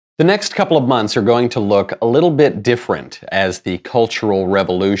The next couple of months are going to look a little bit different as the Cultural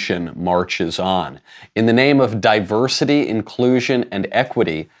Revolution marches on. In the name of diversity, inclusion, and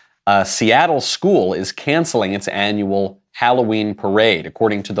equity, a Seattle school is canceling its annual Halloween parade.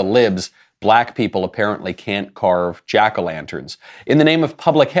 According to the Libs, black people apparently can't carve jack-o'-lanterns. In the name of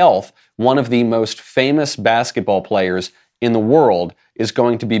public health, one of the most famous basketball players in the world is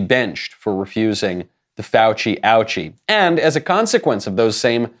going to be benched for refusing the Fauci ouchie. And as a consequence of those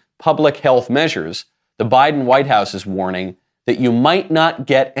same public health measures, the Biden White House is warning that you might not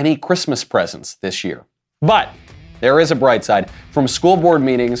get any Christmas presents this year. But there is a bright side. From school board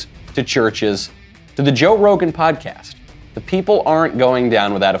meetings to churches to the Joe Rogan podcast, the people aren't going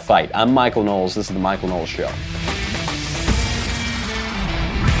down without a fight. I'm Michael Knowles. This is The Michael Knowles Show.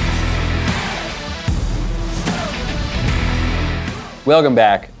 Welcome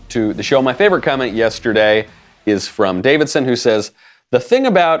back to the show. My favorite comment yesterday is from Davidson, who says, "The thing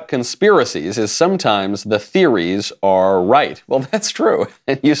about conspiracies is sometimes the theories are right." Well, that's true.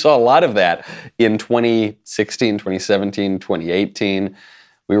 And you saw a lot of that in 2016, 2017, 2018.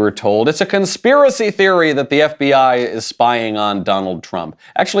 We were told it's a conspiracy theory that the FBI is spying on Donald Trump.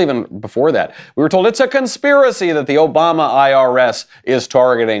 Actually, even before that, we were told it's a conspiracy that the Obama IRS is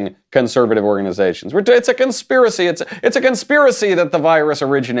targeting conservative organizations. It's a conspiracy. It's a conspiracy that the virus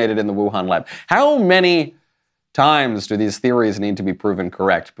originated in the Wuhan lab. How many times do these theories need to be proven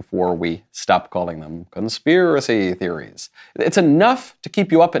correct before we stop calling them conspiracy theories? It's enough to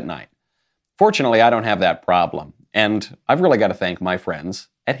keep you up at night. Fortunately, I don't have that problem. And I've really got to thank my friends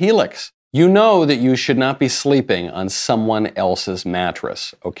at Helix. You know that you should not be sleeping on someone else's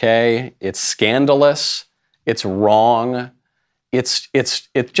mattress, okay? It's scandalous. It's wrong. It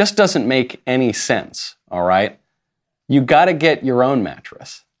just doesn't make any sense, all right? You got to get your own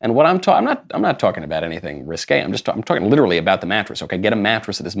mattress. And what I'm not talking about anything risque. I'm talking literally about the mattress. Okay, get a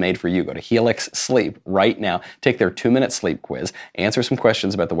mattress that is made for you. Go to Helix Sleep right now. Take their 2-minute sleep quiz. Answer some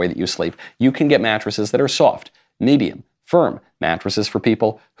questions about the way that you sleep. You can get mattresses that are soft, medium, firm. Mattresses for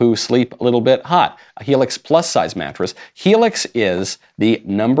people who sleep a little bit hot. A Helix plus size mattress. Helix is the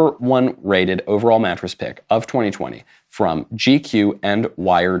 #1 rated overall mattress pick of 2020 from GQ and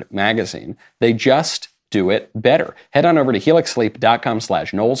Wired magazine. They just do it better. Head on over to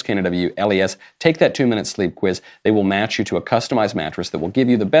helixsleep.com/Knowles, Knowles. Take that 2-minute sleep quiz. They will match you to a customized mattress that will give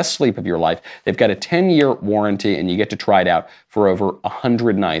you the best sleep of your life. They've got a 10-year warranty, and you get to try it out for over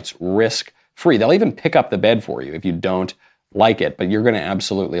 100 nights risk-free. They'll even pick up the bed for you if you don't like it, but you're going to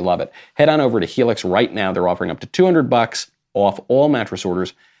absolutely love it. Head on over to Helix right now. They're offering up to $200 off all mattress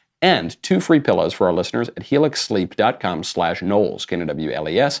orders and 2 free pillows for our listeners at helixsleep.com/Knowles,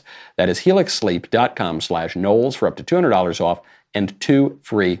 Knowles. That is helixsleep.com/Knowles for up to $200 off and 2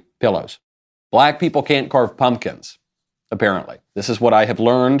 free pillows. Black people can't carve pumpkins, apparently. This is what I have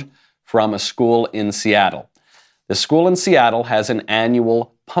learned from a school in Seattle. The school in Seattle has an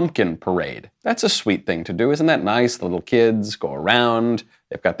annual pumpkin parade. That's a sweet thing to do. Isn't that nice? The little kids go around.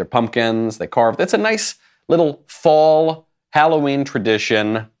 They've got their pumpkins. They carve. That's a nice little fall Halloween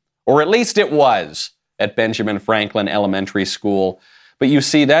tradition. Or at least it was at Benjamin Franklin Elementary School. But you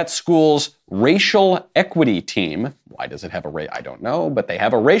see, that school's racial equity team, why does it have I don't know, but they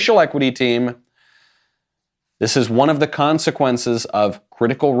have a racial equity team. This is one of the consequences of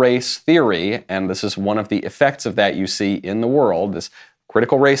critical race theory, and this is one of the effects of that you see in the world, this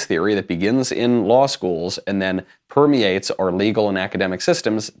critical race theory that begins in law schools and then permeates our legal and academic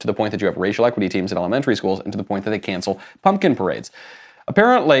systems to the point that you have racial equity teams in elementary schools and to the point that they cancel pumpkin parades.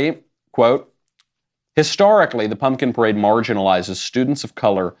 Apparently, quote, historically, the pumpkin parade marginalizes students of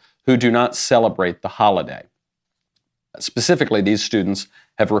color who do not celebrate the holiday. Specifically, these students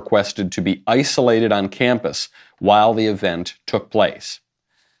have requested to be isolated on campus while the event took place.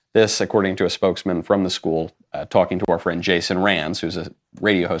 This, according to a spokesman from the school, talking to our friend Jason Rands, who's a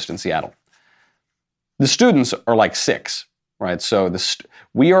radio host in Seattle. The students are like 6, right? So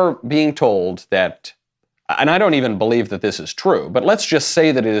we are being told that, and I don't even believe that this is true, but let's just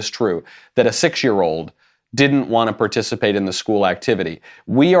say that it is true, that a 6-year-old didn't want to participate in the school activity.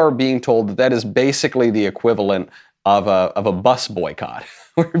 We are being told that that is basically the equivalent of a bus boycott.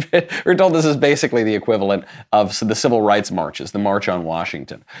 We're told this is basically the equivalent of the civil rights marches, the March on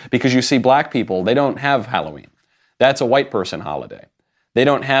Washington. Because you see, black people, they don't have Halloween. That's a white person holiday. They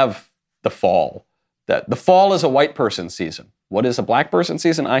don't have the fall. The fall is a white person season. What is a black person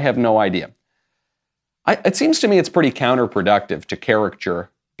season? I have no idea. It seems to me it's pretty counterproductive to caricature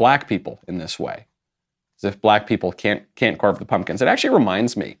black people in this way, as if black people can't carve the pumpkins. It actually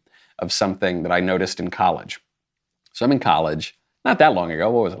reminds me of something that I noticed in college. So I'm in college, not that long ago.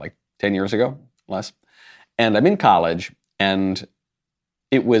 What was it, like 10 years ago? Less. And I'm in college, and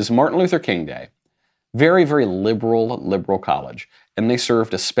It was Martin Luther King Day. Very, very liberal college. And they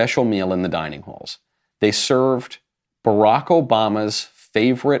served a special meal in the dining halls. They served Barack Obama's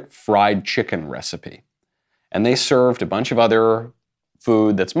favorite fried chicken recipe. And they served a bunch of other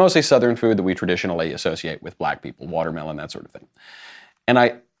food that's mostly Southern food that we traditionally associate with black people, watermelon, that sort of thing. And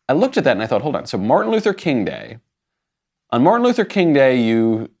I looked at that and I thought, hold on. So Martin Luther King Day, on Martin Luther King Day,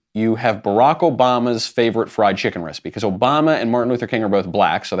 you have Barack Obama's favorite fried chicken recipe, because Obama and Martin Luther King are both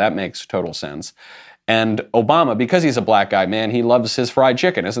black, so that makes total sense. And Obama, because he's a black guy, man, he loves his fried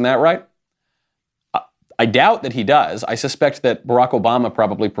chicken. Isn't that right? I doubt that he does. I suspect that Barack Obama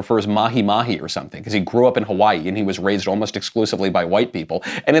probably prefers mahi-mahi or something, because he grew up in Hawaii and he was raised almost exclusively by white people.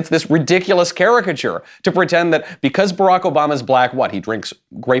 And it's this ridiculous caricature to pretend that because Barack Obama's black, what, he drinks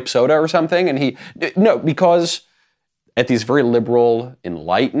grape soda or something? And no, because at these very liberal,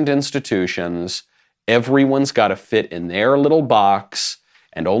 enlightened institutions, everyone's got to fit in their little box,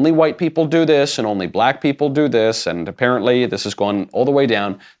 and only white people do this, and only black people do this, and apparently this has gone all the way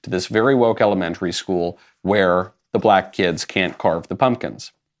down to this very woke elementary school where the black kids can't carve the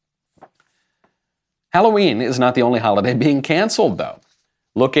pumpkins. Halloween is not the only holiday being canceled, though.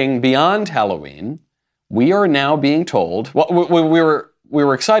 Looking beyond Halloween, we are now being told, well, we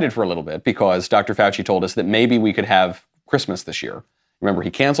were excited for a little bit because Dr. Fauci told us that maybe we could have Christmas this year. Remember, he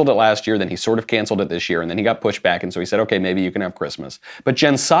canceled it last year, then he sort of canceled it this year, and then he got pushed back, and so he said, okay, maybe you can have Christmas. But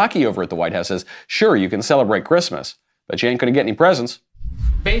Jen Psaki over at the White House says, sure, you can celebrate Christmas, but you ain't going to get any presents.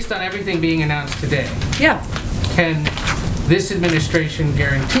 Based on everything being announced today, yeah, can this administration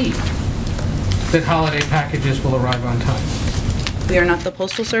guarantee that holiday packages will arrive on time? we are not the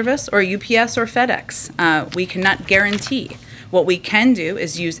Postal Service or UPS or FedEx. We cannot guarantee. What we can do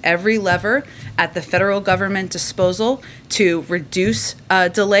is use every lever at the federal government disposal to reduce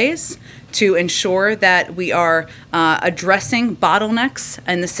delays, to ensure that we are addressing bottlenecks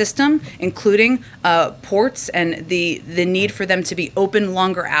in the system, including ports and the need for them to be open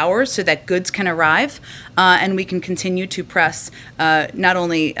longer hours so that goods can arrive. And we can continue to press not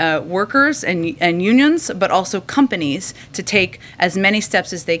only workers and unions, but also companies to take as many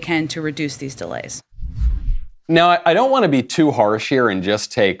steps as they can to reduce these delays. Now, I don't want to be too harsh here and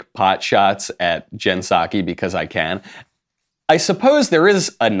just take pot shots at Jen Psaki because I can. I suppose there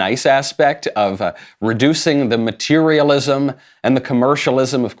is a nice aspect of reducing the materialism and the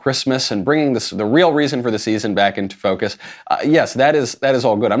commercialism of Christmas and bringing the real reason for the season back into focus. Yes, that is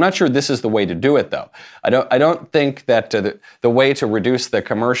all good. I'm not sure this is the way to do it, though. I don't think that the way to reduce the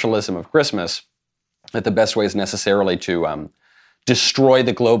commercialism of Christmas, that the best way is necessarily to destroy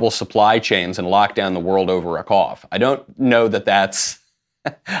the global supply chains and lock down the world over a cough. I don't know that that's,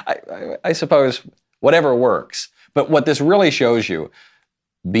 I suppose, whatever works. But what this really shows you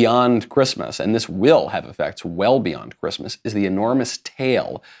beyond Christmas, and this will have effects well beyond Christmas, is the enormous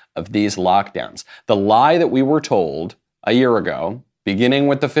tail of these lockdowns. The lie that we were told a year ago, beginning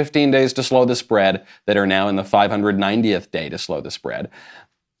with the 15 days to slow the spread that are now in the 590th day to slow the spread,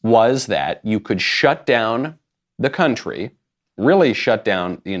 was that you could shut down the country, really shut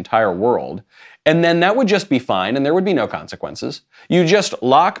down the entire world, and then that would just be fine and there would be no consequences. You just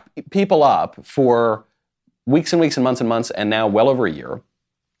lock people up for weeks and weeks and months, and now well over a year.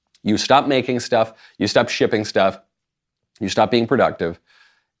 You stop making stuff, you stop shipping stuff, you stop being productive,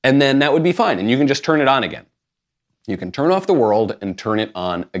 and then that would be fine, and you can just turn it on again. You can turn off the world and turn it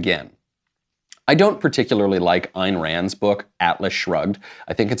on again. I don't particularly like Ayn Rand's book, Atlas Shrugged.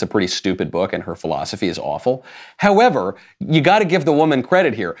 I think it's a pretty stupid book and her philosophy is awful. However, you got to give the woman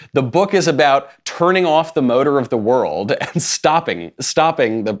credit here. The book is about turning off the motor of the world and stopping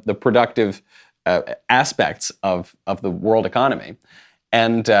the productive aspects of the world economy,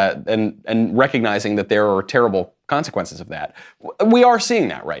 and recognizing that there are terrible consequences of that. We are seeing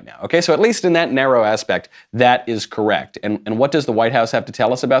that right now. Okay, so at least in that narrow aspect, that is correct. And what does the White House have to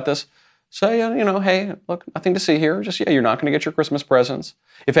tell us about this? Say, hey, look, nothing to see here. Just, you're not going to get your Christmas presents.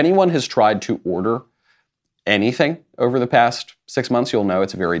 If anyone has tried to order anything over the past 6 months, you'll know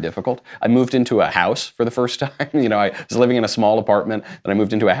it's very difficult. I moved into a house for the first time. I was living in a small apartment, then I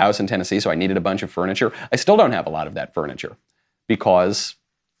moved into a house in Tennessee, so I needed a bunch of furniture. I still don't have a lot of that furniture because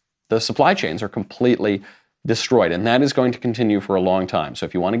the supply chains are completely destroyed, and that is going to continue for a long time. So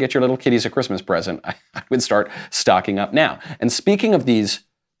if you want to get your little kiddies a Christmas present, I would start stocking up now. And speaking of these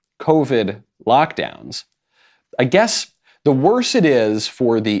COVID lockdowns, I guess the worse it is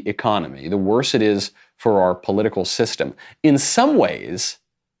for the economy, the worse it is for our political system. In some ways,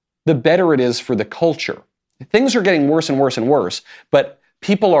 the better it is for the culture. Things are getting worse and worse and worse, but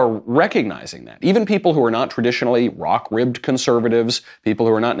people are recognizing that. Even people who are not traditionally rock-ribbed conservatives, people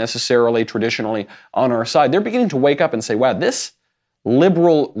who are not necessarily traditionally on our side, they're beginning to wake up and say, wow, this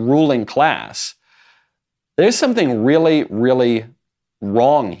liberal ruling class, there's something really, really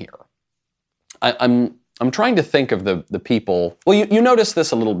wrong here. I'm trying to think of the people. Well, you notice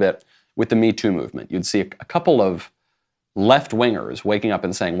this a little bit with the Me Too movement. You'd see a couple of left-wingers waking up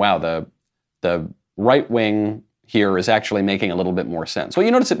and saying, wow, the right wing here is actually making a little bit more sense. Well,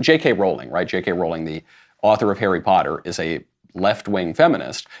 you notice that J.K. Rowling, right? J.K. Rowling, the author of Harry Potter, is a left-wing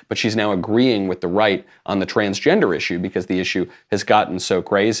feminist, but she's now agreeing with the right on the transgender issue because the issue has gotten so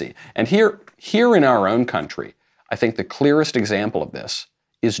crazy. And here in our own country, I think the clearest example of this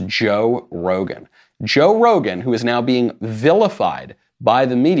is Joe Rogan. Joe Rogan, who is now being vilified by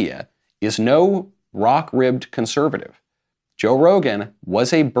the media, is no rock-ribbed conservative. Joe Rogan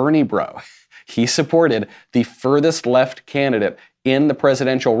was a Bernie bro. He supported the furthest left candidate in the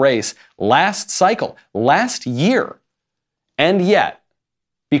presidential race last cycle, last year. And yet,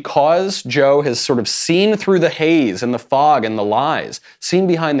 because Joe has sort of seen through the haze and the fog and the lies, seen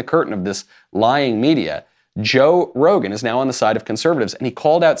behind the curtain of this lying media, Joe Rogan is now on the side of conservatives, and he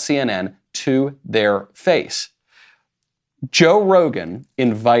called out CNN to their face. Joe Rogan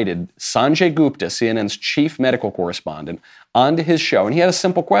invited Sanjay Gupta, CNN's chief medical correspondent, onto his show, and he had a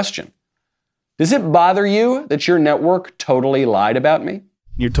simple question. Does it bother you that your network totally lied about me?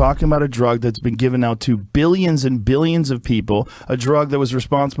 You're talking about a drug that's been given out to billions and billions of people, a drug that was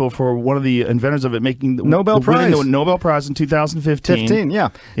responsible for one of the inventors of it winning the Nobel Prize in 2015. Yeah.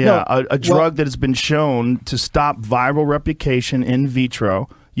 No, a drug that has been shown to stop viral replication in vitro.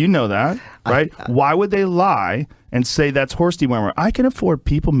 You know that, right? Why would they lie and say that's horse dewormer? I can afford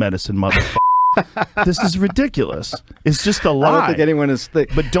people medicine, motherfucker. This is ridiculous. It's just a lie. I don't think anyone is. But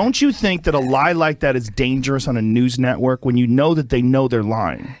don't you think that a lie like that is dangerous on a news network when you know that they know they're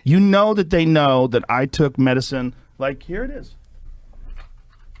lying? You know that they know that I took medicine. Like, here it is.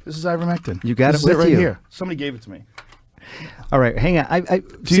 This is ivermectin. You got this it with right you. Here. Somebody gave it to me. All right, hang on.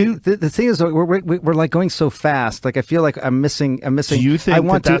 The thing is, we're like going so fast. Like I feel like I'm missing. Do you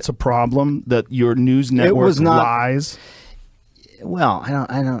think that's a problem that your news network lies? Well,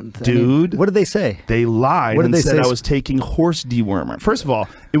 I don't. Dude. What did they say? They lied and said I was taking horse dewormer. First of all,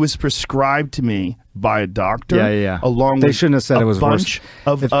 it was prescribed to me by a doctor. Yeah. Along they with shouldn't have said a it was bunch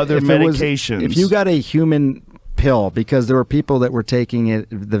of other medications. If you got a human pill, because there were people that were taking it,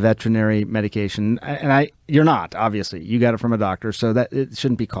 the veterinary medication, and you're not, obviously. You got it from a doctor, so that it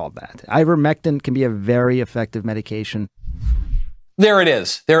shouldn't be called that. Ivermectin can be a very effective medication. There it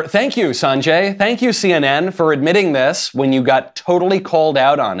is. Thank you, Sanjay. Thank you, CNN, for admitting this when you got totally called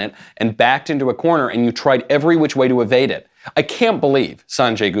out on it and backed into a corner and you tried every which way to evade it. I can't believe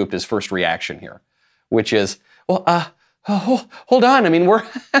Sanjay Gupta's first reaction here, which is, well, hold on. I mean, we're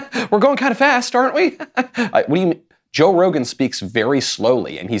going kind of fast, aren't we? What do you mean? Joe Rogan speaks very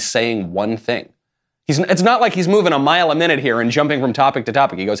slowly and he's saying one thing. It's not like he's moving a mile a minute here and jumping from topic to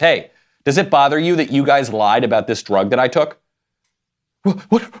topic. He goes, hey, does it bother you that you guys lied about this drug that I took?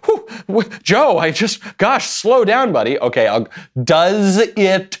 What? Joe, gosh, slow down, buddy. Okay, does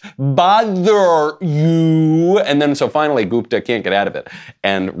it bother you? And then so finally Gupta can't get out of it.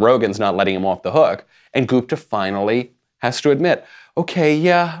 And Rogan's not letting him off the hook. And Gupta finally has to admit, okay,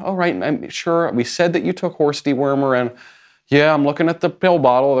 yeah, all right, I'm sure we said that you took horse dewormer and yeah, I'm looking at the pill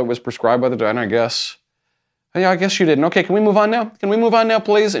bottle that was prescribed by the doctor, I guess. Yeah, I guess you didn't. Okay, can we move on now? Can we move on now,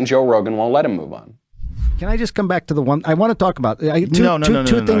 please? And Joe Rogan won't let him move on. Can I just come back to the one I want to talk about? Two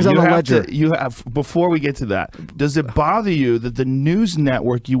things on the ledger. Before we get to that, does it bother you that the news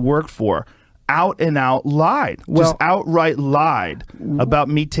network you work for out and out lied, just outright lied about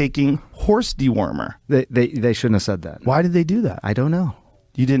me taking horse dewormer? They shouldn't have said that. Why did they do that? I don't know.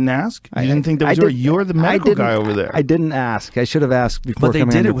 You didn't ask? You didn't think that was you're the medical guy over there. I didn't ask. I should have asked before. But they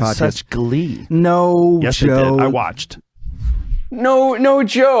did it with such glee. No, yes, Joe. They did. I watched. No,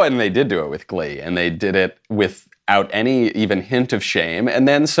 Joe. And they did do it with glee. And they did it without any even hint of shame. And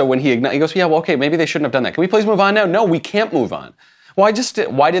then so when he goes, yeah, well, okay, maybe they shouldn't have done that. Can we please move on now? No, we can't move on. Well,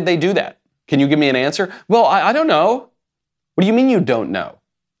 why did they do that? Can you give me an answer? Well, I don't know. What do you mean you don't know?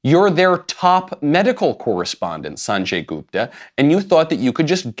 You're their top medical correspondent, Sanjay Gupta, and you thought that you could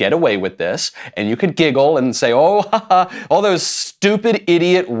just get away with this, and you could giggle and say, oh, all those stupid,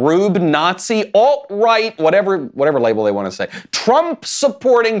 idiot, rube, Nazi, alt-right, whatever label they want to say,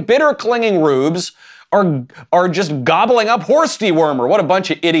 Trump-supporting, bitter-clinging rubes are just gobbling up horse dewormer. What a bunch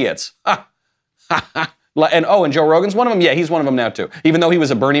of idiots. And Joe Rogan's one of them? Yeah, he's one of them now, too. Even though he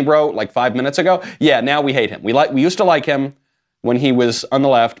was a Bernie bro like 5 minutes ago, yeah, now we hate him. We used to like him when he was on the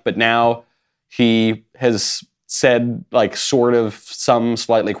left, but now he has said like sort of some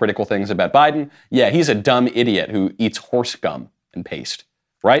slightly critical things about Biden. Yeah, he's a dumb idiot who eats horse gum and paste,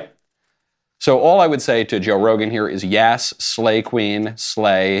 right? So all I would say to Joe Rogan here is yes, slay queen,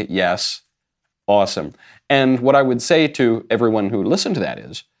 slay, yes, awesome. And what I would say to everyone who listened to that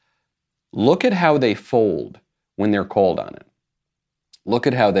is, look at how they fold when they're called on it. Look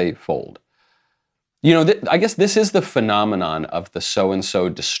at how they fold. You know, I guess this is the phenomenon of the so-and-so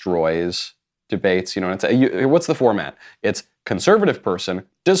destroys debates. You know, what's the format? It's conservative person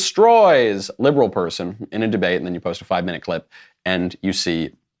destroys liberal person in a debate, and then you post a 5-minute clip, and you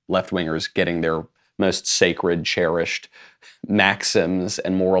see left-wingers getting their most sacred, cherished maxims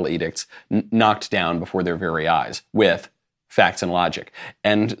and moral edicts knocked down before their very eyes with facts and logic.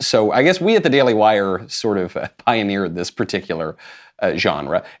 And so I guess we at the Daily Wire sort of pioneered this particular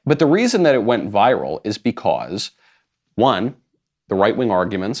genre. But the reason that it went viral is because, one, the right-wing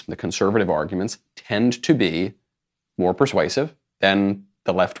arguments, the conservative arguments, tend to be more persuasive than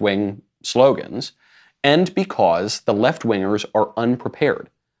the left-wing slogans, and because the left-wingers are unprepared.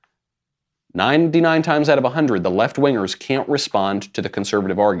 99 times out of 100, the left-wingers can't respond to the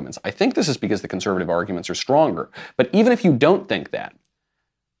conservative arguments. I think this is because the conservative arguments are stronger. But even if you don't think that,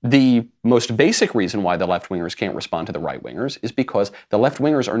 the most basic reason why the left-wingers can't respond to the right-wingers is because the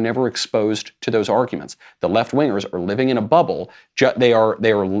left-wingers are never exposed to those arguments. The left-wingers are living in a bubble. They are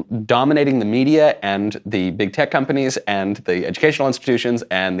dominating the media and the big tech companies and the educational institutions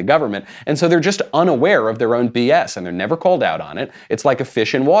and the government. And so they're just unaware of their own BS, and they're never called out on it. It's like a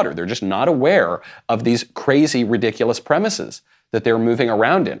fish in water. They're just not aware of these crazy, ridiculous premises that they're moving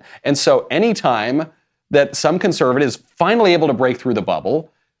around in. And so anytime that some conservative is finally able to break through the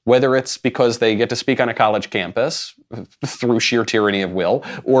bubble, whether it's because they get to speak on a college campus through sheer tyranny of will,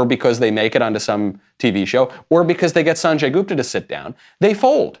 or because they make it onto some TV show, or because they get Sanjay Gupta to sit down, they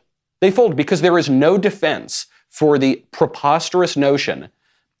fold. They fold because there is no defense for the preposterous notion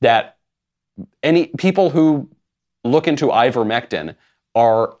that any people who look into ivermectin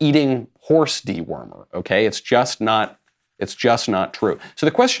are eating horse dewormer, okay? It's just not true. So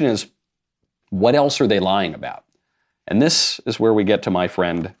the question is, what else are they lying about? And this is where we get to my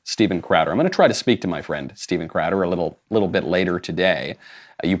friend Steven Crowder. I'm going to try to speak to my friend Steven Crowder a little bit later today.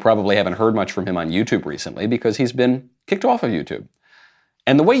 You probably haven't heard much from him on YouTube recently because he's been kicked off of YouTube.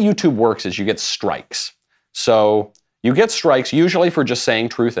 And the way YouTube works is you get strikes. So you get strikes usually for just saying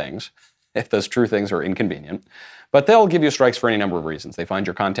true things, if those true things are inconvenient. But they'll give you strikes for any number of reasons. They find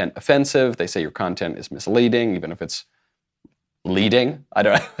your content offensive. They say your content is misleading, even if it's leading. I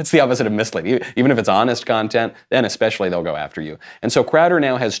don't know. It's the opposite of misleading. Even if it's honest content, then especially they'll go after you. And so Crowder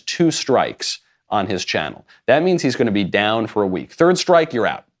now has 2 strikes on his channel. That means he's going to be down for a week. 3rd strike, you're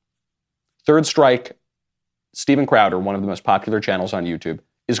out. 3rd strike, Steven Crowder, one of the most popular channels on YouTube,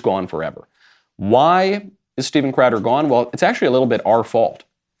 is gone forever. Why is Steven Crowder gone? Well, it's actually a little bit our fault.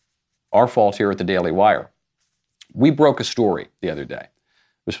 Our fault here at the Daily Wire. We broke a story the other day.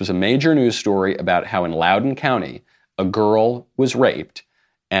 This was a major news story about how in Loudoun County, a girl was raped,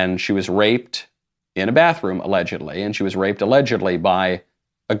 and she was raped in a bathroom, allegedly, and she was raped allegedly by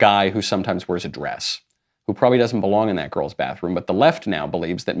a guy who sometimes wears a dress, who probably doesn't belong in that girl's bathroom, but the left now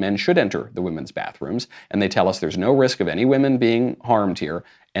believes that men should enter the women's bathrooms, and they tell us there's no risk of any women being harmed here,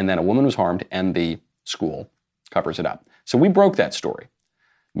 and then a woman was harmed, and the school covers it up. So we broke that story.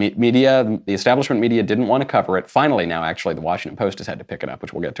 Media, the establishment media didn't want to cover it. Finally now, actually, the Washington Post has had to pick it up,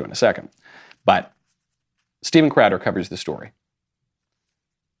 which we'll get to in a second. But Steven Crowder covers the story.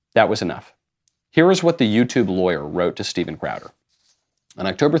 That was enough. Here is what the YouTube lawyer wrote to Steven Crowder. On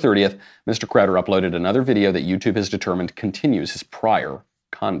October 30th, Mr. Crowder uploaded another video that YouTube has determined continues his prior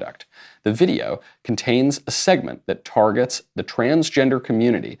conduct. The video contains a segment that targets the transgender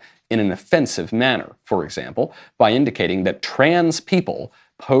community in an offensive manner, for example, by indicating that trans people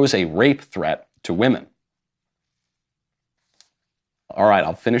pose a rape threat to women. All right,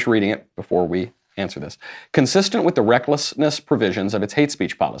 I'll finish reading it before we answer this. Consistent with the recklessness provisions of its hate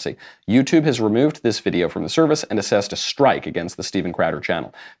speech policy, YouTube has removed this video from the service and assessed a strike against the Steven Crowder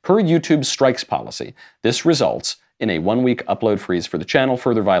channel. Per YouTube's strikes policy, this results in a 1-week upload freeze for the channel.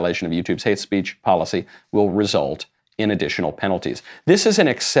 Further violation of YouTube's hate speech policy will result in additional penalties. This is an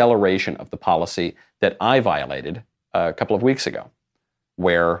acceleration of the policy that I violated a couple of weeks ago,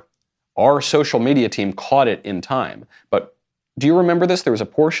 where our social media team caught it in time. But do you remember this? There was a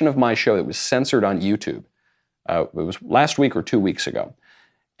portion of my show that was censored on YouTube. It was last week or 2 weeks ago.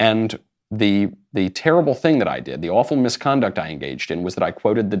 And the terrible thing that I did, the awful misconduct I engaged in, was that I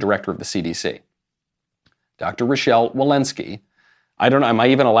quoted the director of the CDC, Dr. Rochelle Walensky. I don't know, am I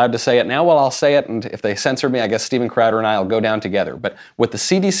even allowed to say it now? Well, I'll say it, and if they censor me, I guess Steven Crowder and I will go down together. But what the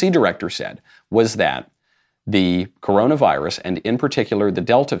CDC director said was that the coronavirus, and in particular the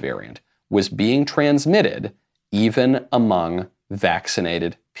Delta variant, was being transmitted even among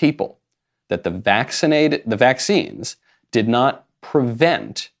vaccinated people. that the vaccines did not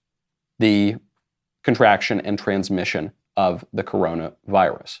prevent the contraction and transmission of the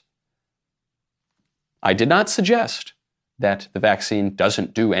coronavirus. I did not suggest that the vaccine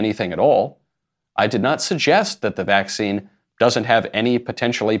doesn't do anything at all. I did not suggest that the vaccine doesn't have any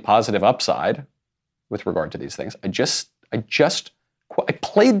potentially positive upside with regard to these things. I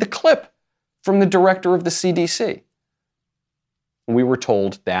played the clip from the director of the CDC. We were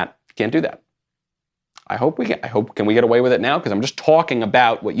told that you can't do that. Can we get away with it now? Because I'm just talking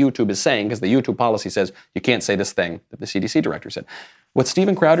about what YouTube is saying, because the YouTube policy says you can't say this thing that the CDC director said. What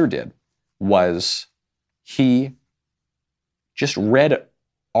Steven Crowder did was he just read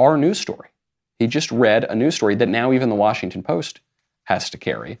our news story. He just read a news story that now even the Washington Post has to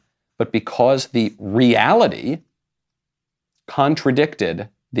carry. But because the reality contradicted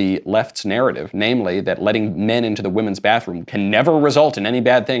the left's narrative, namely that letting men into the women's bathroom can never result in any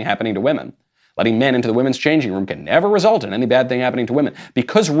bad thing happening to women, letting men into the women's changing room can never result in any bad thing happening to women.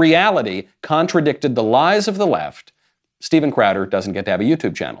 Because reality contradicted the lies of the left, Steven Crowder doesn't get to have a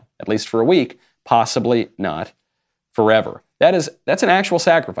YouTube channel, at least for a week, possibly not forever. That's an actual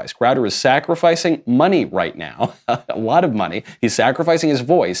sacrifice. Crowder is sacrificing money right now, a lot of money. He's sacrificing his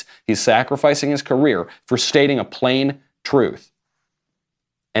voice. He's sacrificing his career for stating a plain truth.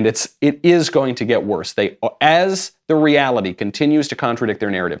 And it is going to get worse. As the reality continues to contradict their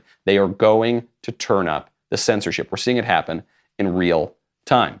narrative, they are going to turn up the censorship. We're seeing it happen in real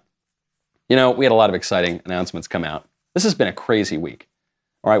time. We had a lot of exciting announcements come out. This has been a crazy week.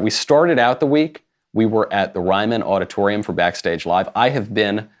 All right, we started out the week. We were at the Ryman Auditorium for Backstage Live. I have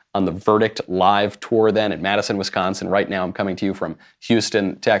been on the Verdict Live tour then at Madison, Wisconsin. Right now I'm coming to you from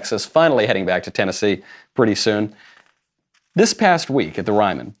Houston, Texas, finally heading back to Tennessee pretty soon. This past week at the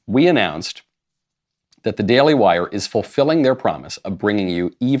Ryman, we announced that the Daily Wire is fulfilling their promise of bringing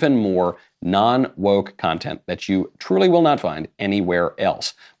you even more non-woke content that you truly will not find anywhere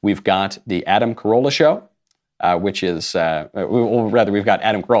else. We've got the Adam Carolla Show, which is, we've got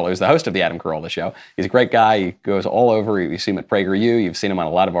Adam Carolla, who's the host of the Adam Carolla Show. He's a great guy. He goes all over. You see him at PragerU. You've seen him on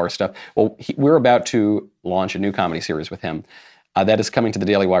a lot of our stuff. Well, we're about to launch a new comedy series with him. That is coming to the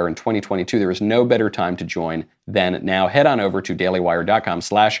Daily Wire in 2022. There is no better time to join than now. Head on over to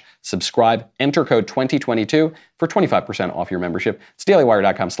dailywire.com/subscribe. Enter code 2022 for 25% off your membership. It's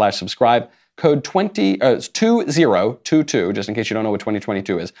dailywire.com/subscribe. Code 2022, just in case you don't know what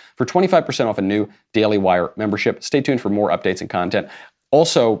 2022 is, for 25% off a new Daily Wire membership. Stay tuned for more updates and content.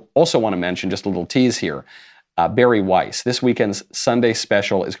 Also want to mention, just a little tease here, Barry Weiss. This weekend's Sunday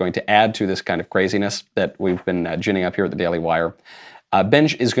special is going to add to this kind of craziness that we've been ginning up here at the Daily Wire. Ben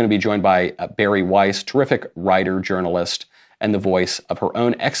is going to be joined by Barry Weiss, terrific writer, journalist, and the voice of her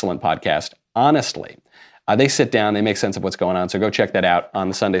own excellent podcast, Honestly. They sit down, they make sense of what's going on, so go check that out on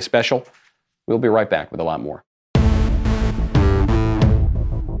the Sunday special. We'll be right back with a lot more.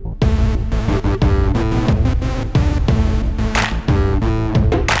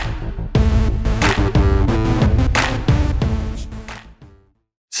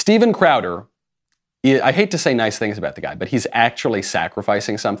 Steven Crowder, I hate to say nice things about the guy, but he's actually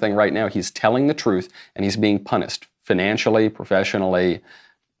sacrificing something right now. He's telling the truth, and he's being punished financially, professionally,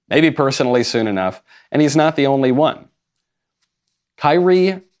 maybe personally soon enough, and he's not the only one.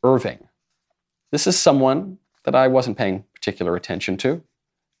 Kyrie Irving. This is someone that I wasn't paying particular attention to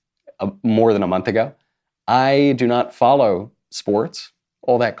more than a month ago. I do not follow sports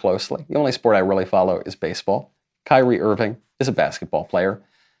all that closely. The only sport I really follow is baseball. Kyrie Irving is a basketball player.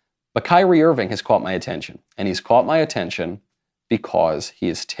 But Kyrie Irving has caught my attention, and he's caught my attention because he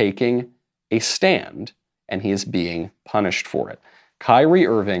is taking a stand and he is being punished for it. Kyrie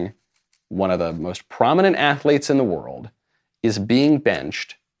Irving, one of the most prominent athletes in the world, is being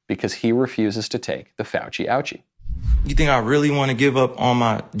benched because he refuses to take the Fauci ouchie. You think I really want to give up on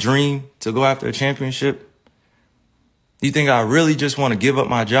my dream to go after a championship? You think I really just want to give up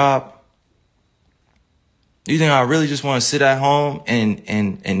my job? You think I really just want to sit at home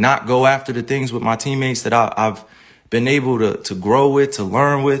and not go after the things with my teammates that I've been able to grow with, to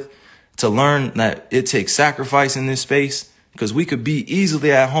learn that it takes sacrifice in this space? Because we could be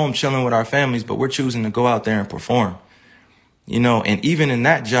easily at home chilling with our families, but we're choosing to go out there and perform. And even in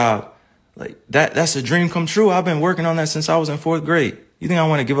that job, like that's a dream come true. I've been working on that since I was in 4th grade. You think I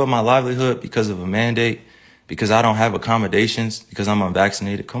want to give up my livelihood because of a mandate, because I don't have accommodations, because I'm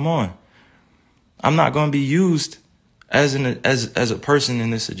unvaccinated? Come on. I'm not going to be used as a person in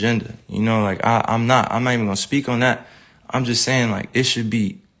this agenda. I'm not even going to speak on that. I'm just saying, like, it should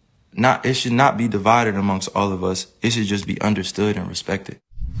not be divided amongst all of us. It should just be understood and respected.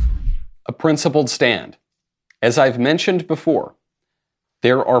 A principled stand. As I've mentioned before,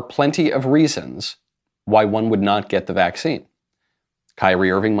 there are plenty of reasons why one would not get the vaccine.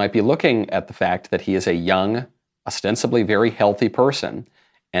 Kyrie Irving might be looking at the fact that he is a young, ostensibly very healthy person,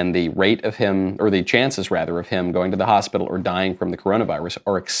 and the rate of him, or the chances rather, of him going to the hospital or dying from the coronavirus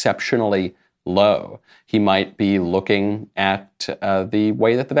are exceptionally low. He might be looking at the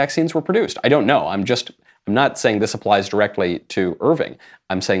way that the vaccines were produced. I don't know. I'm not saying this applies directly to Irving.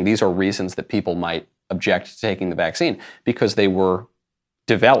 I'm saying these are reasons that people might object to taking the vaccine because they were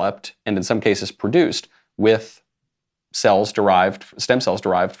developed and in some cases produced with stem cells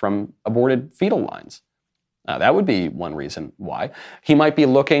derived from aborted fetal lines. That would be one reason why. He might be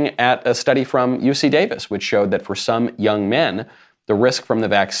looking at a study from UC Davis, which showed that for some young men, the risk from the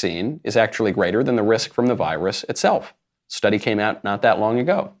vaccine is actually greater than the risk from the virus itself. Study came out not that long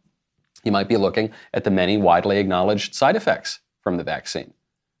ago. He might be looking at the many widely acknowledged side effects from the vaccine.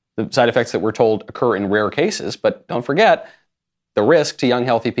 The side effects that we're told occur in rare cases, but don't forget, the risk to young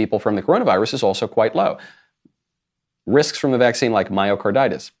healthy people from the coronavirus is also quite low. Risks from the vaccine like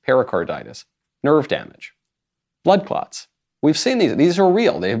myocarditis, pericarditis, nerve damage, blood clots. We've seen these. These are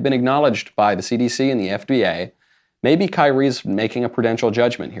real. They have been acknowledged by the CDC and the FDA. Maybe Kyrie's making a prudential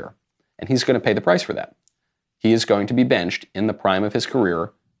judgment here, and he's going to pay the price for that. He is going to be benched in the prime of his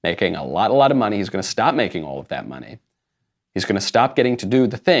career, making a lot of money. He's going to stop making all of that money. He's going to stop getting to do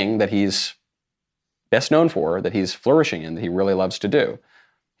the thing that he's best known for, that he's flourishing in, that he really loves to do.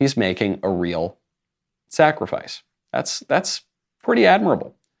 He's making a real sacrifice. That's pretty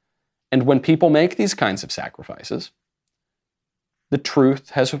admirable. And when people make these kinds of sacrifices, the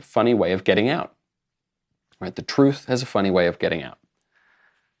truth has a funny way of getting out. Right? The truth has a funny way of getting out.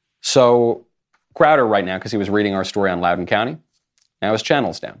 So Crowder right now, because he was reading our story on Loudoun County, now his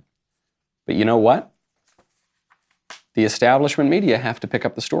channel's down. But you know what? The establishment media have to pick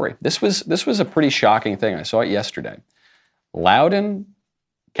up the story. This was a pretty shocking thing. I saw it yesterday. Loudoun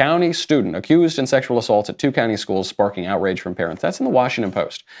County student accused in sexual assaults at 2 county schools, sparking outrage from parents. That's in the Washington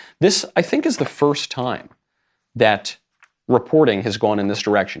Post. This, I think, is the first time that reporting has gone in this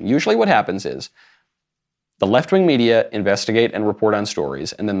direction. Usually what happens is the left-wing media investigate and report on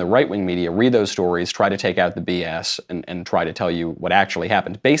stories, and then the right-wing media read those stories, try to take out the BS, and try to tell you what actually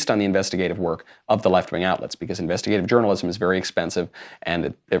happened based on the investigative work of the left-wing outlets, because investigative journalism is very expensive,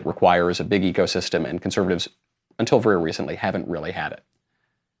 and it requires a big ecosystem, and conservatives, until very recently, haven't really had it.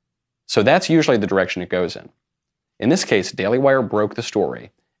 So that's usually the direction it goes in. In this case, Daily Wire broke the story,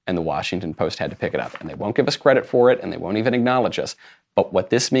 and the Washington Post had to pick it up, and they won't give us credit for it, and they won't even acknowledge us. But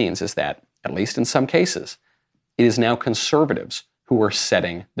what this means is that, at least in some cases, it is now conservatives who are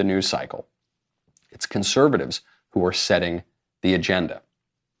setting the news cycle. It's conservatives who are setting the agenda.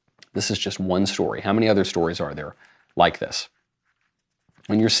 This is just one story. How many other stories are there like this?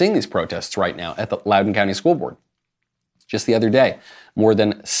 When you're seeing these protests right now at the Loudoun County School Board, just the other day, more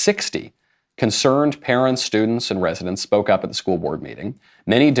than 60 concerned parents, students, and residents spoke up at the school board meeting,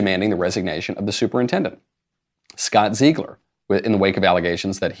 many demanding the resignation of the superintendent, Scott Ziegler, in the wake of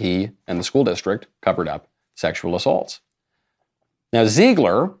allegations that he and the school district covered up sexual assaults. Now,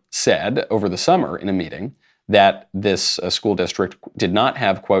 Ziegler said over the summer in a meeting that this school district did not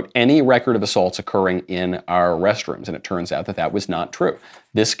have, quote, any record of assaults occurring in our restrooms. And it turns out that that was not true.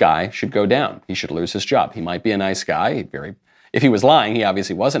 This guy should go down. He should lose his job. He might be a nice guy. If he was lying, he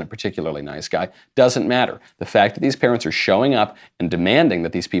obviously wasn't a particularly nice guy. Doesn't matter. The fact that these parents are showing up and demanding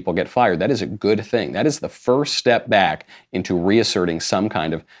that these people get fired, that is a good thing. That is the first step back into reasserting some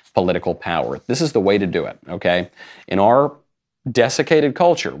kind of political power. This is the way to do it, okay? In our desiccated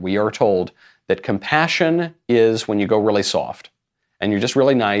culture, we are told that compassion is when you go really soft and you're just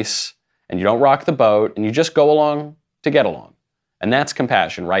really nice and you don't rock the boat and you just go along to get along. And that's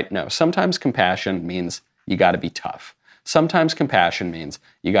compassion, right? No, sometimes compassion means you got to be tough. Sometimes compassion means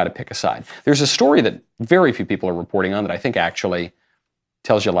you got to pick a side. There's a story that very few people are reporting on that I think actually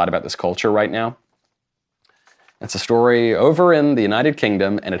tells you a lot about this culture right now. It's a story over in the United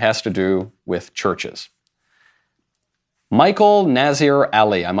Kingdom, and it has to do with churches. Michael Nazir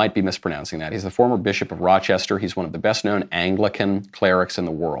Ali, I might be mispronouncing that. He's the former Bishop of Rochester. He's one of the best-known Anglican clerics in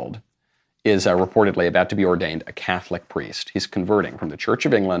the world, is reportedly about to be ordained a Catholic priest. He's converting from the Church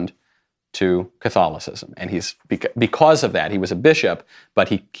of England to Catholicism. And because of that, he was a bishop, but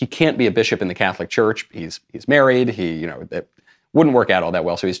he can't be a bishop in the Catholic Church. He's married. It wouldn't work out all that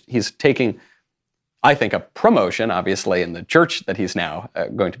well. So he's taking, I think, a promotion, obviously, in the church that he's now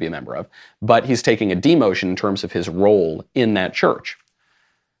going to be a member of, but he's taking a demotion in terms of his role in that church.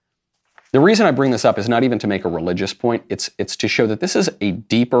 The reason I bring this up is not even to make a religious point. It's to show that this is a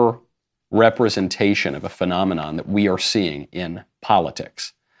deeper representation of a phenomenon that we are seeing in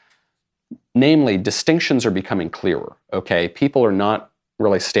politics. Namely, distinctions are becoming clearer, okay? People are not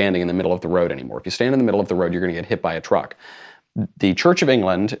really standing in the middle of the road anymore. If you stand in the middle of the road, you're going to get hit by a truck. The Church of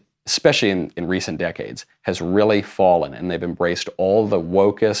England, especially in recent decades, has really fallen, and they've embraced all the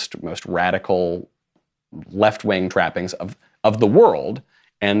wokest, most radical left-wing trappings of the world,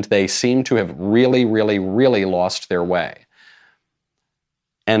 and they seem to have really, really, really lost their way.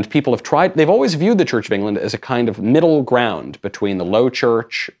 And people have tried, they've always viewed the Church of England as a kind of middle ground between the low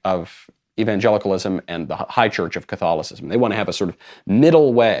church of evangelicalism and the high church of Catholicism. They want to have a sort of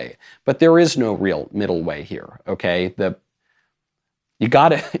middle way, but there is no real middle way here, okay? You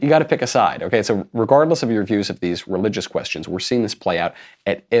gotta pick a side, okay? So regardless of your views of these religious questions, we're seeing this play out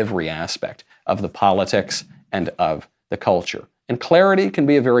at every aspect of the politics and of the culture. And clarity can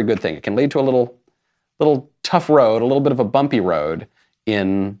be a very good thing. It can lead to a little tough road, a little bit of a bumpy road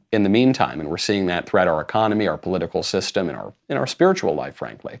in the meantime. And we're seeing that throughout our economy, our political system, and in our spiritual life,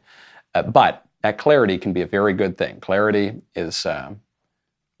 frankly. But that clarity can be a very good thing. Clarity is,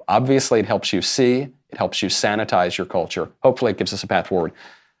 obviously, it helps you see, it helps you sanitize your culture. Hopefully, it gives us a path forward.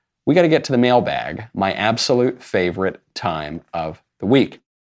 We got to get to the mailbag, my absolute favorite time of the week.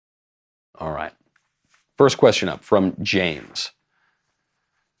 All right. First question up from James.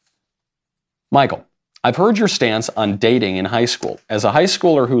 Michael, I've heard your stance on dating in high school. As a high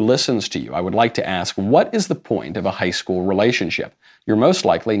schooler who listens to you, I would like to ask, what is the point of a high school relationship? You're most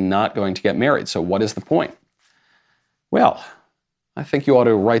likely not going to get married, so what is the point? Well, I think you ought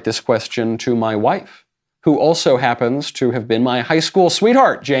to write this question to my wife, who also happens to have been my high school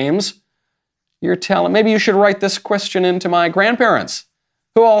sweetheart, James. You're telling, maybe you should write this question into my grandparents,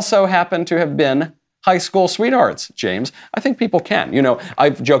 who also happen to have been high school sweethearts, James. I think people can. You know,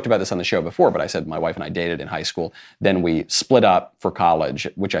 I've joked about this on the show before, but I said my wife and I dated in high school. Then we split up for college,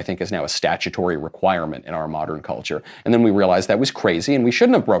 which I think is now a statutory requirement in our modern culture. And then we realized that was crazy and we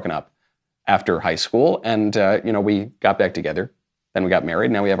shouldn't have broken up after high school. And, we got back together. Then we got married.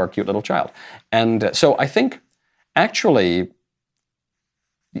 Now we have our cute little child. And so I think actually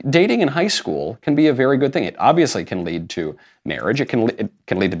dating in high school can be a very good thing. It obviously can lead to marriage. It can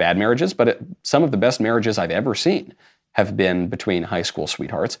lead to bad marriages, but some of the best marriages I've ever seen have been between high school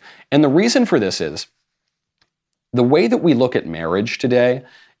sweethearts. And the reason for this is the way that we look at marriage today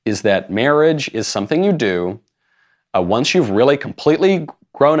is that marriage is something you do once you've really completely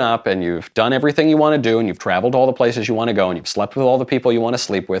grown up and you've done everything you want to do and you've traveled to all the places you want to go and you've slept with all the people you want to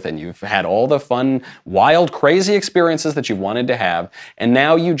sleep with and you've had all the fun, wild, crazy experiences that you've wanted to have. And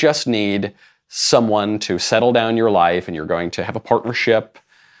now you just need someone to settle down your life and you're going to have a partnership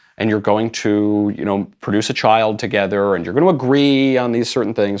and you're going to, produce a child together and you're going to agree on these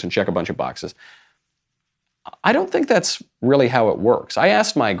certain things and check a bunch of boxes. I don't think that's really how it works. I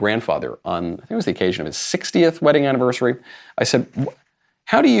asked my grandfather on, I think it was the occasion of his 60th wedding anniversary, I said,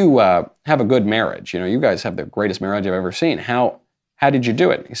 how do you have a good marriage? You guys have the greatest marriage I've ever seen. How did you do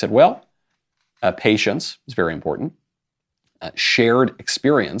it? He said, well, patience is very important. Shared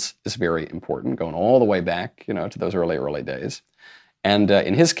experience is very important, going all the way back, to those early days. And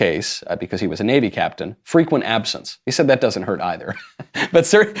in his case, because he was a Navy captain, frequent absence. He said that doesn't hurt either. But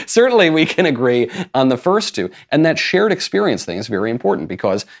certainly we can agree on the first two. And that shared experience thing is very important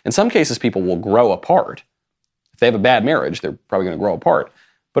because in some cases people will grow apart. If they have a bad marriage, they're probably going to grow apart.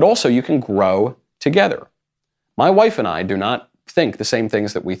 But also you can grow together. My wife and I do not think the same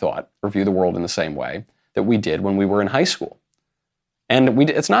things that we thought or view the world in the same way that we did when we were in high school. And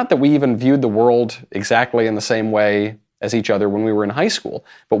it's not that we even viewed the world exactly in the same way as each other when we were in high school,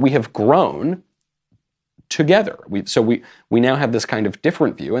 but we have grown together. So we now have this kind of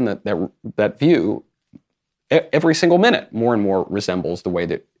different view, and that view, every single minute, more and more resembles the way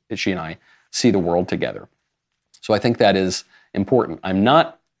that she and I see the world together. So I think that is important.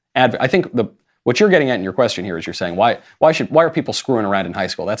 I think what you're getting at in your question here is you're saying, why are people screwing around in high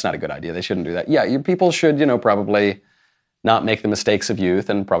school? That's not a good idea. They shouldn't do that. Yeah, people should, probably not make the mistakes of youth,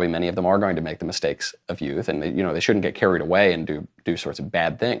 and probably many of them are going to make the mistakes of youth, and they shouldn't get carried away and do sorts of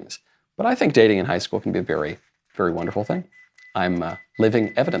bad things. But I think dating in high school can be a very, very wonderful thing. I'm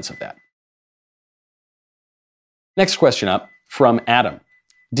living evidence of that. Next question up from Adam.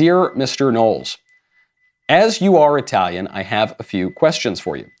 Dear Mr. Knowles, as you are Italian, I have a few questions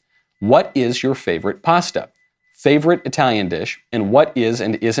for you. What is your favorite pasta? Favorite Italian dish? And what is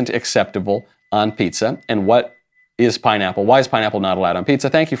and isn't acceptable on pizza? And what is pineapple? Why is pineapple not allowed on pizza?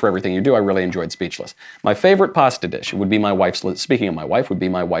 Thank you for everything you do. I really enjoyed Speechless. My favorite pasta dish would be my wife's, speaking of my wife, would be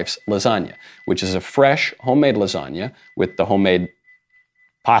my wife's lasagna, which is a fresh homemade lasagna with the homemade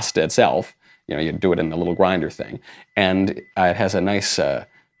pasta itself. You do it in the little grinder thing. And it has a nice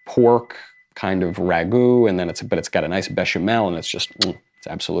pork kind of ragu, and then it's got a nice bechamel, and it's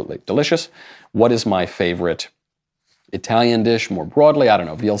absolutely delicious. What is my favorite Italian dish more broadly? I don't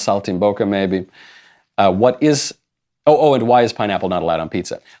know, veal saltimbocca maybe. And why is pineapple not allowed on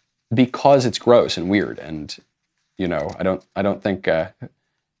pizza? Because it's gross and weird, and I don't think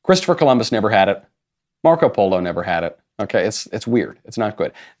Christopher Columbus never had it. Marco Polo never had it. Okay, it's weird. It's not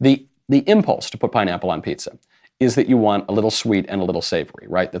good. The impulse to put pineapple on pizza is that you want a little sweet and a little savory,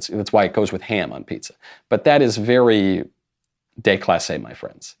 right? That's why it goes with ham on pizza. But that is very déclassé, my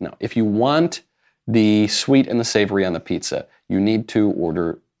friends. Now, if you want the sweet and the savory on the pizza, you need to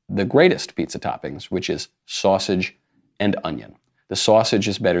order the greatest pizza toppings, which is sausage and onion. The sausage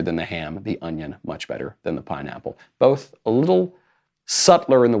is better than the ham, the onion much better than the pineapple. Both a little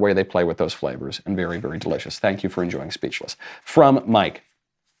subtler in the way they play with those flavors and very, very delicious. Thank you for enjoying Speechless. From Mike.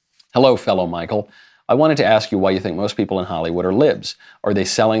 Hello, fellow Michael. I wanted to ask you why you think most people in Hollywood are libs. Are they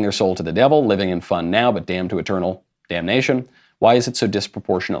selling their soul to the devil, living in fun now, but damned to eternal damnation? Why is it so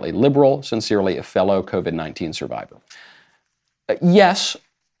disproportionately liberal? Sincerely, a fellow COVID-19 survivor. Yes,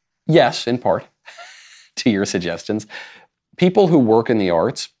 in part, to your suggestions. People who work in the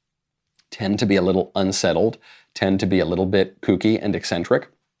arts tend to be a little unsettled, tend to be a little bit kooky and eccentric.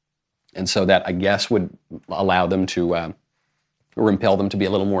 And so that, I guess, would allow them to, or impel them to be a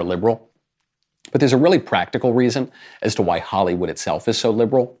little more liberal. But there's a really practical reason as to why Hollywood itself is so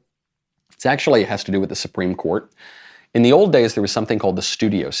liberal. It has to do with the Supreme Court. In the old days, there was something called the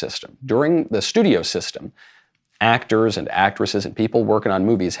studio system. During the studio system, actors and actresses and people working on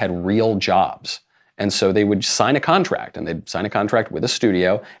movies had real jobs. And so they would sign a contract, and they'd sign a contract with a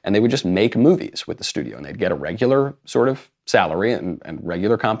studio, and they would just make movies with the studio, and they'd get a regular sort of salary and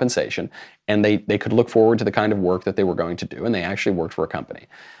regular compensation, and they could look forward to the kind of work that they were going to do, and they actually worked for a company.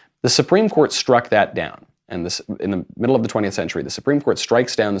 The Supreme Court struck that down, and in the middle of the 20th century, the Supreme Court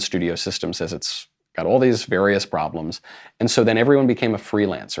strikes down the studio system, says it's got all these various problems, and so then everyone became a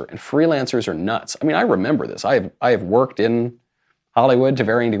freelancer, and freelancers are nuts. I mean, I remember this. I have worked in Hollywood to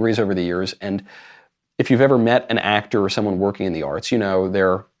varying degrees over the years, and if you've ever met an actor or someone working in the arts, you know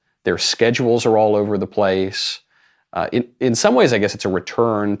their schedules are all over the place. In some ways, I guess it's a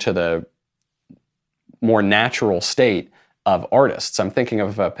return to the more natural state of artists. I'm thinking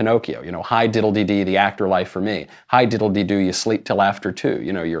of Pinocchio. Hi diddle-dee-dee, the actor life for me. Hi diddle-dee-doo, you sleep till after 2.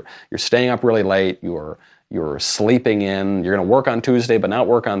 You're staying up really late. You're sleeping in. You're going to work on Tuesday, but not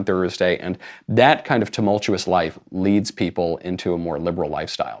work on Thursday. And that kind of tumultuous life leads people into a more liberal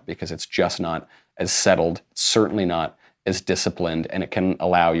lifestyle because it's just not as settled, certainly not as disciplined, and it can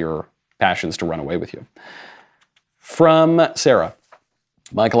allow your passions to run away with you. From Sarah.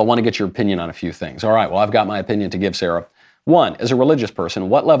 Michael, I want to get your opinion on a few things. All right, well, I've got my opinion to give, Sarah. 1, as a religious person,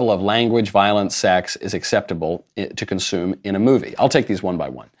 what level of language, violence, sex is acceptable to consume in a movie? I'll take these one by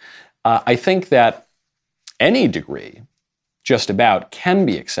one. I think that any degree, just about, can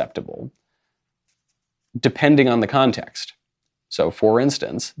be acceptable depending on the context. So, for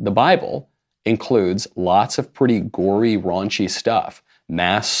instance, the Bible includes lots of pretty gory, raunchy stuff.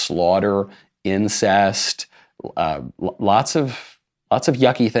 Mass slaughter, incest, lots of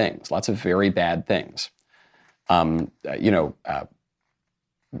yucky things, lots of very bad things.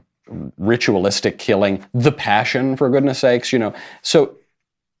 Ritualistic killing, the passion, for goodness sakes, So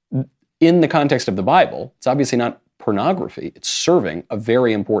in the context of the Bible, it's obviously not pornography. It's serving a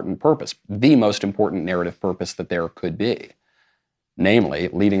very important purpose, the most important narrative purpose that there could be, namely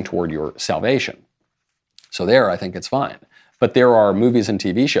leading toward your salvation. So there, I think it's fine. But there are movies and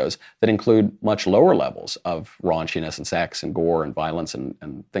TV shows that include much lower levels of raunchiness and sex and gore and violence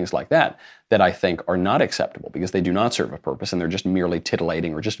and things like that I think are not acceptable because they do not serve a purpose and they're just merely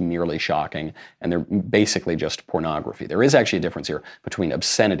titillating or just merely shocking and they're basically just pornography. There is actually a difference here between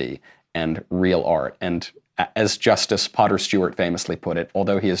obscenity and real art. And as Justice Potter Stewart famously put it,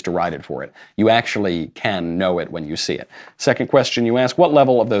 although he is derided for it, you actually can know it when you see it. Second question you ask, what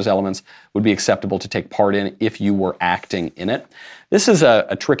level of those elements would be acceptable to take part in if you were acting in it? This is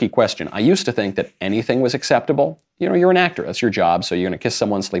a tricky question. I used to think that anything was acceptable. You're an actor. That's your job. So you're going to kiss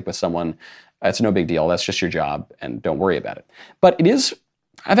someone, sleep with someone. It's no big deal. That's just your job, and don't worry about it. But it is,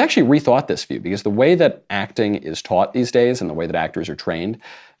 I've actually rethought this view because the way that acting is taught these days and the way that actors are trained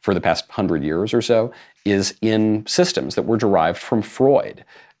for the past 100 years or so is in systems that were derived from Freud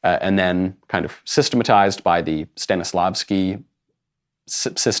and then kind of systematized by the Stanislavski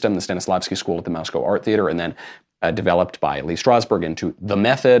system, the Stanislavski school at the Moscow Art Theater, and then developed by Lee Strasberg into the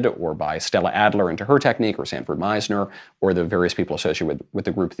method, or by Stella Adler into her technique, or Sanford Meisner, or the various people associated with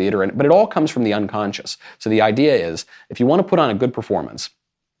the group theater. But it all comes from the unconscious. So the idea is, if you want to put on a good performance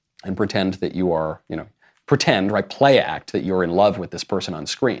and pretend that you are, play act that you're in love with this person on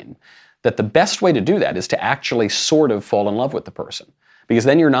screen, that the best way to do that is to actually sort of fall in love with the person. Because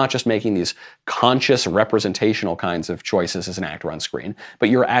then you're not just making these conscious representational kinds of choices as an actor on screen, but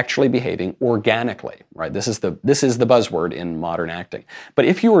you're actually behaving organically, right? This is the buzzword in modern acting. But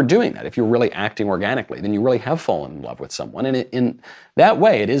if you were doing that, if you're really acting organically, then you really have fallen in love with someone. And in that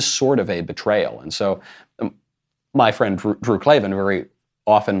way, it is sort of a betrayal. And so my friend Drew Clavin very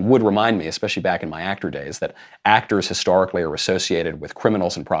often would remind me, especially back in my actor days, that actors historically are associated with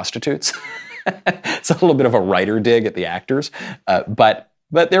criminals and prostitutes. It's a little bit of a writer dig at the actors, but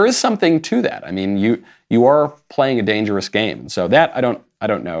there is something to that. I mean, you are playing a dangerous game, and so that I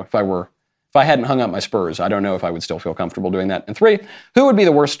don't know if I hadn't hung up my spurs, I don't know if I would still feel comfortable doing that. And 3, who would be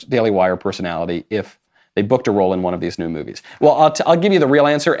the worst Daily Wire personality if they booked a role in one of these new movies? Well, I'll give you the real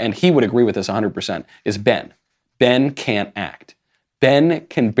answer, and he would agree with this 100%. Is Ben? Ben can't act. Ben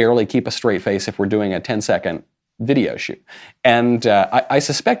can barely keep a straight face if we're doing a 10-second video shoot. And I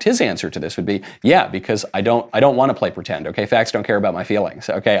suspect his answer to this would be, yeah, because I don't want to play pretend, okay? Facts don't care about my feelings,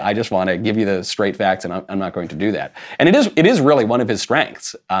 okay? I just want to give you the straight facts, and I'm not going to do that. And it is really one of his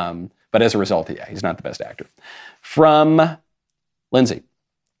strengths. But as a result, yeah, he's not the best actor. From Lindsay.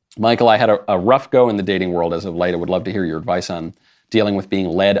 Michael, I had a rough go in the dating world as of late. I would love to hear your advice on dealing with being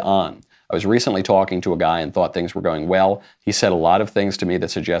led on. I was recently talking to a guy and thought things were going well. He said a lot of things to me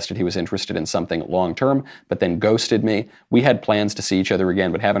that suggested he was interested in something long-term, but then ghosted me. We had plans to see each other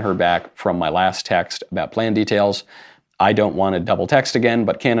again, but haven't heard back from my last text about plan details. I don't want to double text again,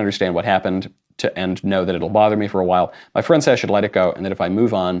 but can't understand what happened and know that it'll bother me for a while. My friend said I should let it go, and that if I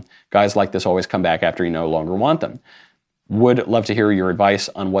move on, guys like this always come back after you no longer want them. Would love to hear your advice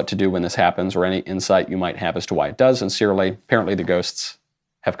on what to do when this happens, or any insight you might have as to why it does. Sincerely, apparently the ghosts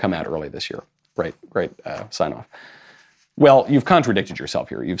have come out early this year. Great sign off. Well, you've contradicted yourself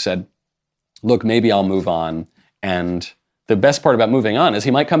here. You've said, look, maybe I'll move on, and the best part about moving on is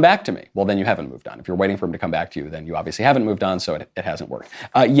he might come back to me. Well, then you haven't moved on. If you're waiting for him to come back to you, then you obviously haven't moved on, so it hasn't worked.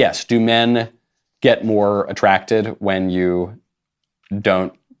 Yes, do men get more attracted when you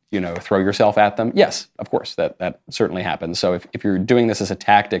don't throw yourself at them? Yes, of course, that certainly happens. So if you're doing this as a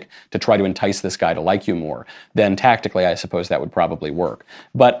tactic to try to entice this guy to like you more, then tactically, I suppose that would probably work.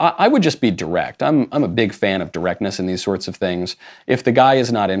 But I would just be direct. I'm a big fan of directness in these sorts of things. If the guy is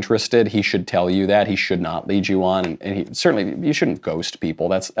not interested, he should tell you that. He should not lead you on, and certainly you shouldn't ghost people.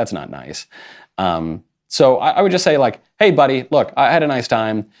 That's not nice. So I would just say, like, hey, buddy, look, I had a nice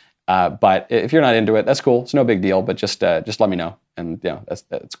time. But if you're not into it, that's cool. It's no big deal. But just let me know, and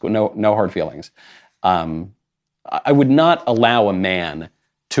that's cool. No hard feelings. I would not allow a man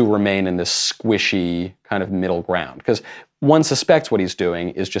to remain in this squishy kind of middle ground, because one suspects what he's doing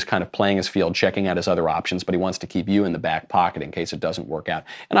is just kind of playing his field, checking out his other options, but he wants to keep you in the back pocket in case it doesn't work out.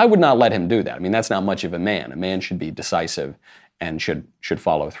 And I would not let him do that. I mean, that's not much of a man. A man should be decisive and should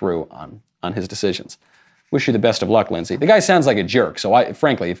follow through on his decisions. Wish you the best of luck, Lindsay. The guy sounds like a jerk, so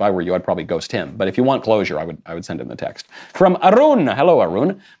frankly, if I were you, I'd probably ghost him. But if you want closure, I would send him the text. From Arun. Hello,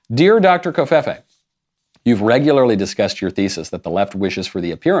 Arun. Dear Dr. Covfefe, you've regularly discussed your thesis that the left wishes for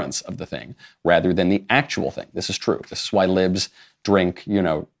the appearance of the thing rather than the actual thing. This is true. This is why libs drink,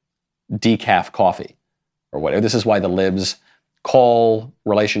 decaf coffee or whatever. This is why the libs call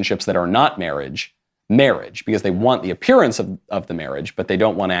relationships that are not marriage, because they want the appearance of the marriage, but they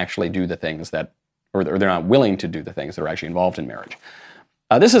don't want to actually do the things that, or they're not willing to do the things that are actually involved in marriage.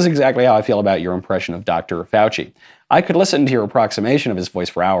 This is exactly how I feel about your impression of Dr. Fauci. I could listen to your approximation of his voice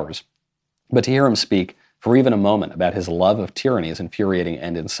for hours, but to hear him speak for even a moment about his love of tyranny is infuriating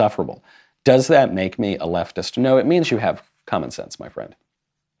and insufferable. Does that make me a leftist? No, it means you have common sense, my friend.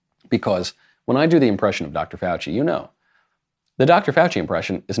 Because when I do the impression of Dr. Fauci, the Dr. Fauci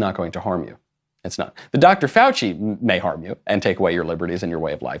impression is not going to harm you. It's not. The Dr. Fauci may harm you and take away your liberties and your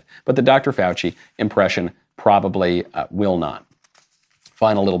way of life, but the Dr. Fauci impression probably will not.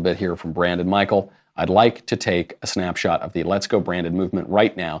 Final little bit here from Brandon. Michael, I'd like to take a snapshot of the Let's Go Brandon movement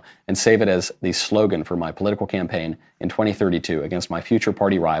right now and save it as the slogan for my political campaign in 2032 against my future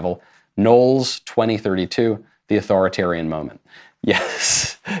party rival, Knowles 2032, the authoritarian moment.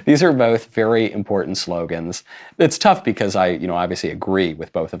 Yes, these are both very important slogans. It's tough because I, obviously agree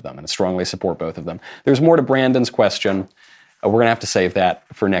with both of them and strongly support both of them. There's more to Brandon's question. We're going to have to save that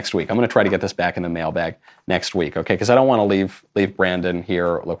for next week. I'm going to try to get this back in the mailbag next week, okay? Because I don't want to leave Brandon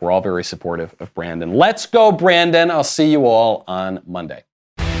here. Look, we're all very supportive of Brandon. Let's go, Brandon. I'll see you all on Monday.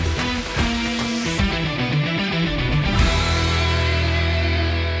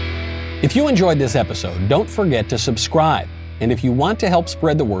 If you enjoyed this episode, don't forget to subscribe. And if you want to help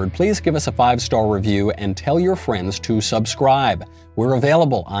spread the word, please give us a 5-star review and tell your friends to subscribe. We're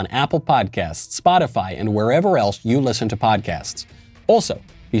available on Apple Podcasts, Spotify, and wherever else you listen to podcasts. Also,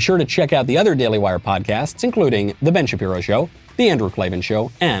 Be sure to check out the other Daily Wire podcasts, including The Ben Shapiro Show, The Andrew Klavan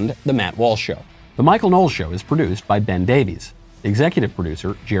Show, and The Matt Walsh Show. The Michael Knowles Show is produced by Ben Davies. Executive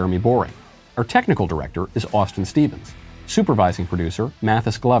producer, Jeremy Boring. Our technical director is Austin Stevens. Supervising producer,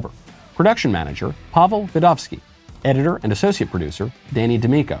 Mathis Glover. Production manager, Pavel Vidovsky. Editor and associate producer, Danny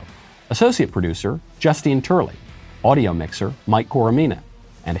D'Amico. Associate producer, Justine Turley. Audio mixer, Mike Coromina.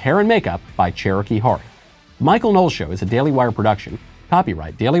 And hair and makeup by Cherokee Hart. The Michael Knowles Show is a Daily Wire production.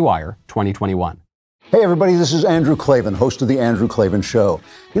 Copyright Daily Wire 2021. Hey everybody, this is Andrew Klavan, host of The Andrew Klavan Show.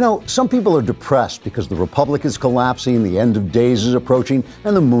 You know, some people are depressed because the Republic is collapsing, the end of days is approaching,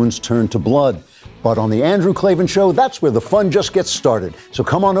 and the moon's turned to blood. But on The Andrew Klavan Show, that's where the fun just gets started. So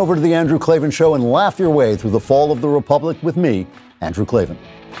come on over to The Andrew Klavan Show and laugh your way through the fall of the Republic with me, Andrew Klavan.